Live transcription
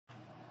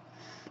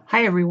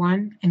Hi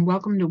everyone, and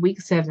welcome to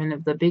week 7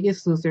 of the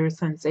Biggest Loser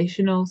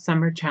Sensational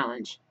Summer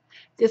Challenge.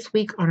 This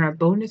week on our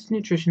bonus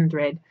nutrition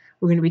thread,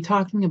 we're going to be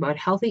talking about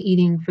healthy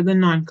eating for the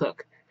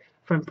non-cook,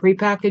 from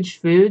prepackaged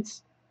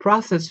foods,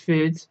 processed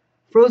foods,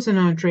 frozen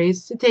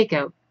entrees to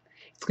takeout.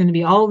 It's going to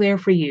be all there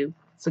for you,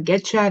 so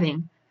get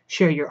chatting,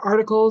 share your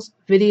articles,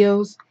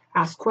 videos,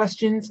 ask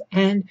questions,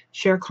 and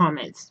share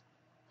comments.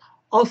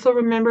 Also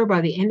remember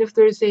by the end of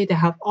Thursday to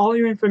have all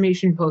your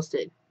information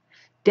posted.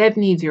 Deb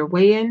needs your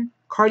weigh-in,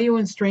 cardio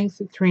and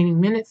strength training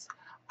minutes,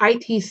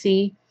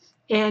 ITC,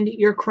 and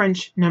your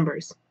crunch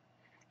numbers.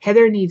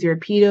 Heather needs your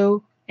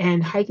pedo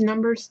and hike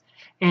numbers,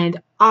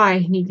 and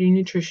I need your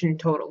nutrition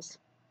totals.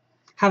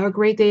 Have a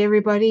great day,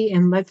 everybody,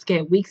 and let's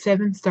get week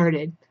 7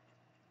 started.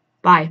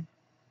 Bye.